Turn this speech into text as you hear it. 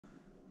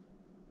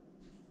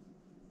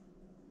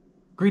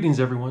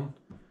Greetings everyone.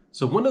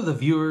 So one of the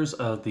viewers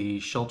of the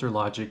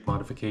Shelterlogic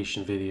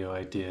Modification video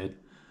I did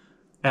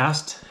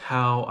asked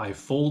how I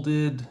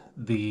folded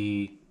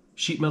the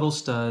sheet metal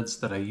studs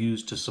that I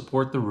used to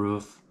support the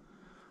roof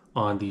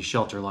on the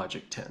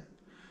Shelterlogic tent.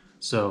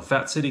 So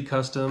Fat City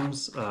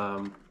Customs,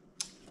 I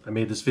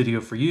made this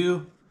video for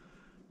you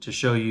to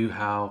show you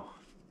how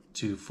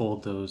to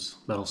fold those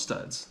metal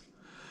studs.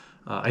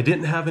 I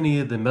didn't have any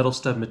of the metal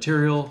stud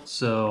material,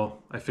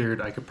 so I figured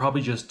I could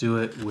probably just do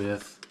it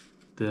with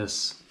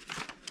this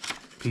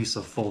piece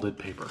of folded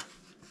paper.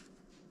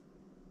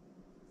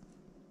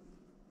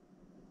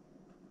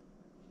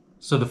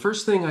 So the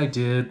first thing I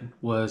did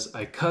was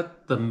I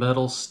cut the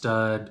metal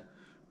stud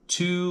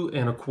 2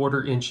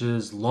 1/4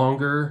 inches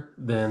longer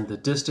than the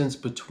distance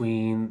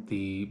between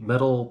the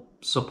metal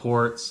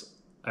supports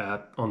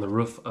on the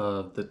roof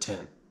of the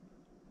tent.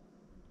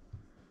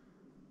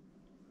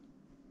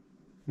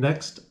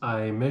 Next,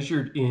 I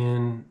measured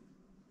in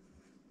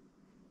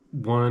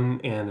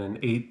 1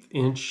 1/8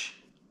 inch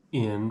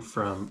in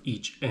from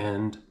each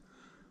end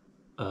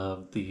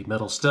of the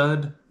metal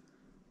stud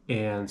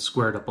and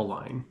squared up a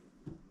line.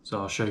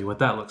 So I'll show you what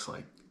that looks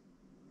like.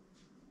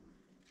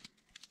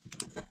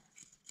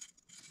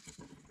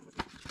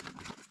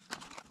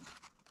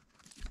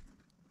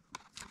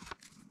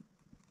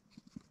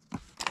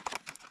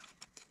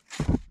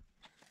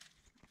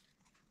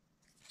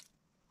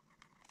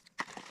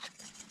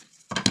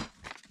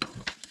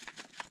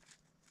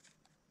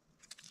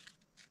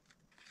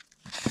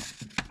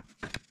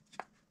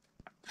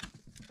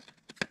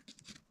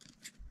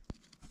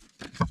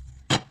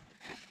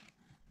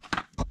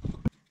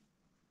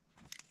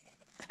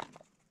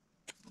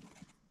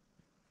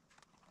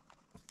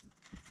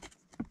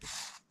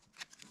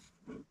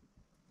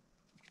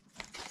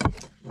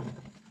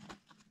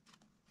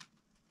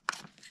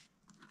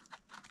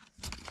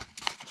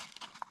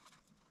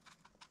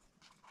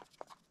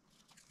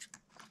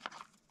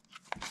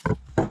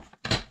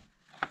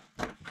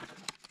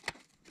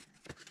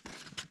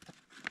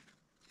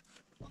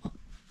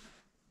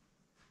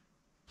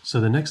 So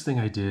the next thing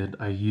I did,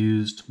 I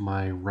used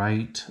my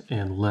right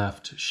and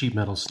left sheet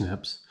metal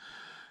snips.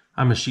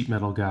 I'm a sheet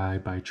metal guy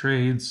by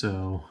trade,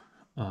 so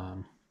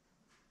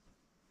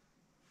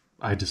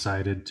I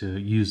decided to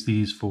use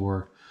these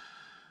for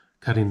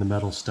cutting the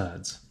metal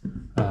studs.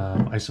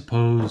 I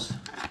suppose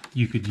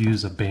you could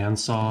use a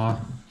bandsaw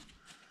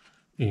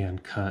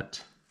and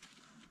cut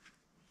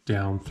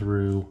down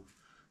through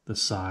the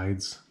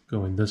sides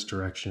going this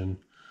direction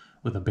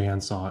with a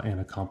bandsaw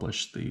and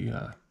accomplish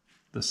the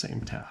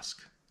same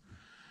task.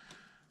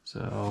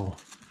 So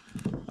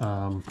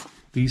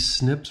these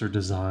snips are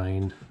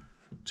designed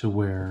to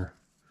where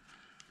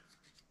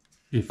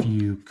if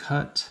you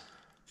cut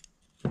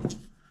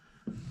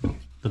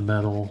the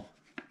metal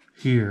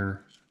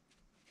here,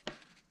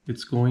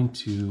 it's going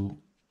to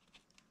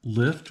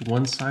lift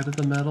one side of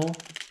the metal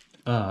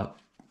up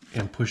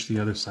and push the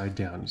other side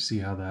down. You see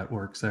how that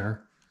works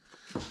there?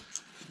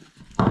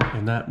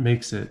 And that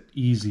makes it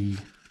easy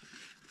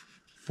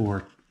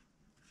for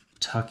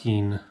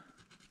tucking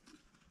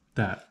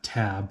that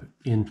tab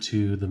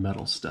into the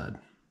metal stud.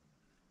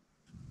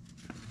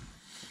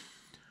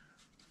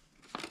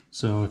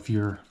 So if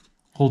you're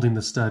holding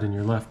the stud in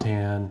your left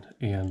hand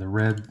and the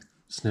red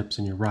snips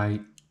in your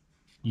right,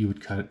 you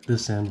would cut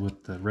this end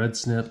with the red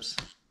snips,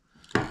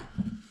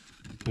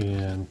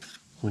 and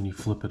when you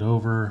flip it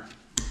over,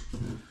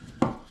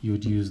 you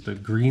would use the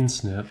green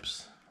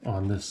snips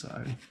on this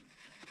side.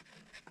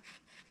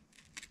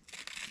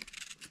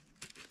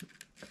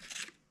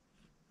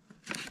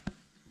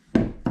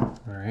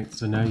 Alright,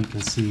 so now you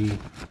can see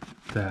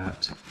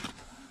that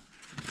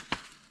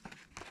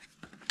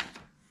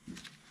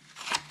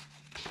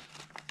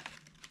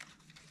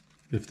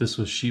if this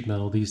was sheet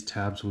metal, these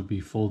tabs would be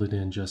folded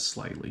in just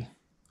slightly,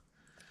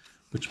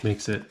 which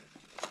makes it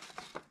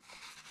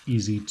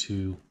easy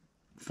to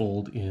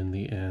fold in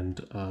the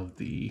end of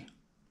the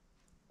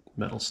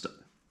metal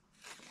stud.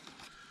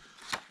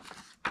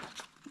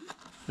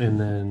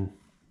 And then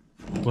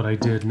what I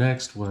did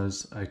next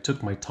was I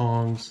took my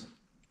tongs.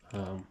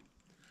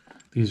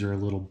 These are a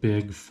little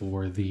big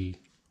for the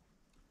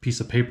piece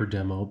of paper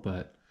demo,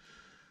 but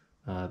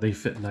they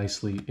fit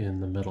nicely in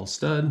the metal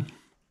stud.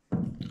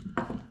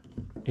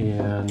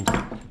 And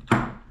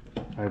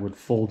I would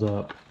fold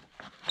up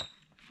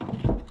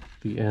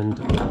the end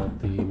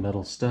of the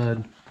metal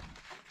stud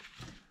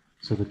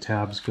so the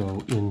tabs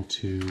go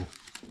into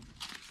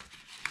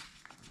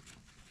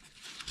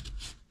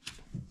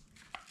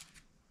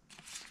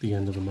the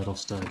end of the metal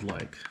stud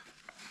like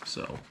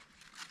so.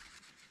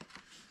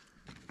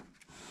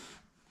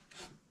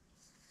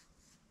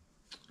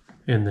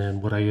 And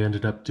then what I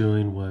ended up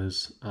doing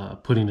was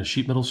putting a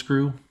sheet metal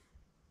screw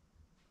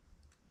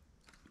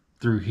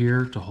through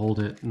here to hold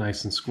it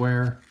nice and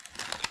square,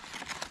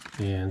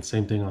 and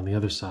same thing on the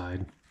other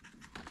side.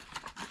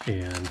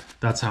 And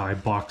that's how I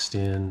boxed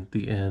in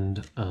the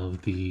end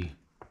of the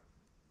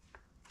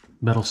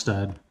metal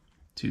stud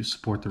to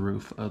support the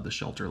roof of the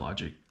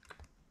Shelterlogic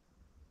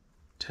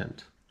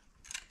tent.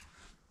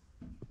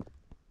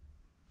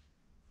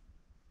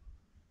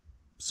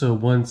 So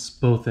once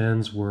both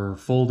ends were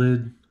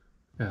folded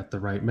at the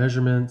right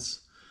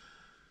measurements,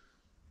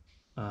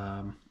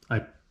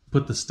 I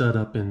put the stud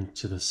up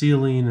into the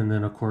ceiling, and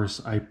then of course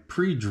I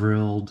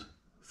pre-drilled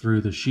through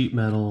the sheet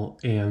metal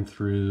and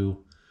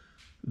through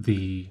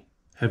the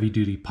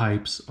heavy-duty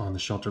pipes on the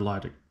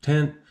Shelterlogic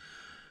tent.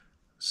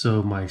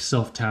 So my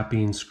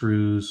self-tapping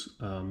screws,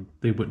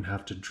 they wouldn't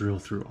have to drill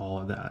through all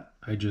of that.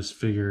 I just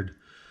figured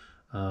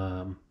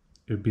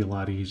it would be a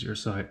lot easier.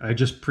 So I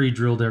just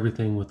pre-drilled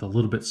everything with a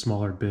little bit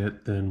smaller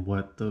bit than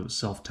what those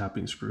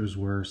self-tapping screws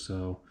were.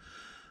 So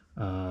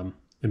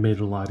it made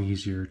it a lot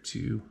easier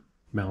to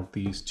mount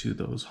these to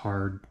those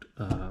hard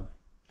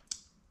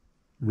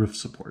roof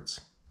supports.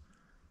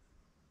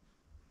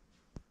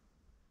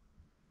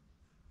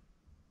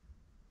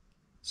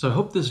 So I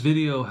hope this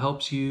video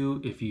helps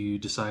you if you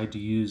decide to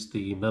use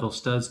the metal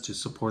studs to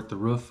support the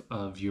roof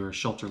of your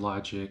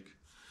Shelterlogic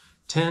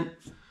tent.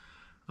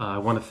 I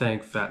want to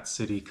thank Fat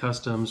City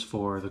Customs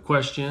for the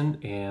question,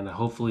 and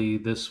hopefully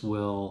this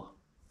will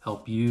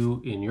help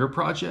you in your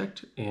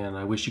project, and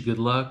I wish you good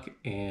luck,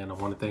 and I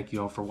want to thank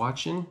you all for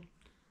watching,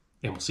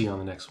 and we'll see you on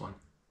the next one.